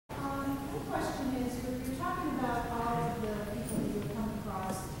talking about all of the people who have come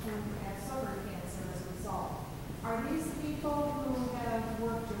across who have suffered cancer as a result. Are these people who have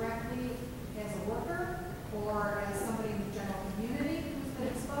worked directly as a worker or as somebody in the general community who's been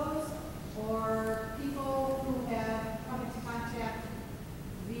exposed, or people who have come into contact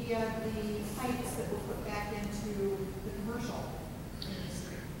via the pipes that were put back into the commercial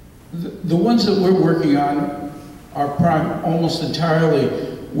industry? The ones that we're working on are almost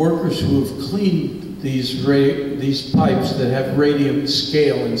entirely workers who have cleaned these pipes that have radium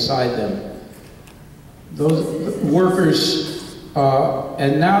scale inside them. Those workers,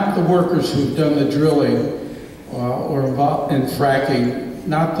 and not the workers who've done the drilling or involved in fracking,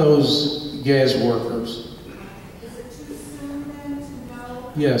 not those gas workers. Is it too soon then to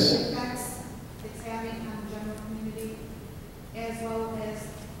know Yes. the effects it's having on the general community, as well as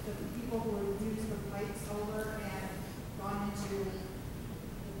the people who have used the pipes over and gone into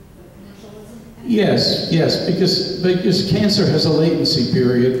the commercialism? Yes, because cancer has a latency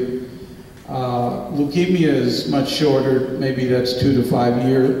period. Leukemia is much shorter, maybe that's 2 to 5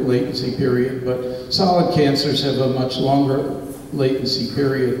 year latency period, but solid cancers have a much longer latency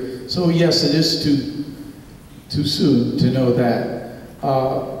period. So yes, it is too soon to know that.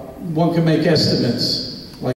 One can make estimates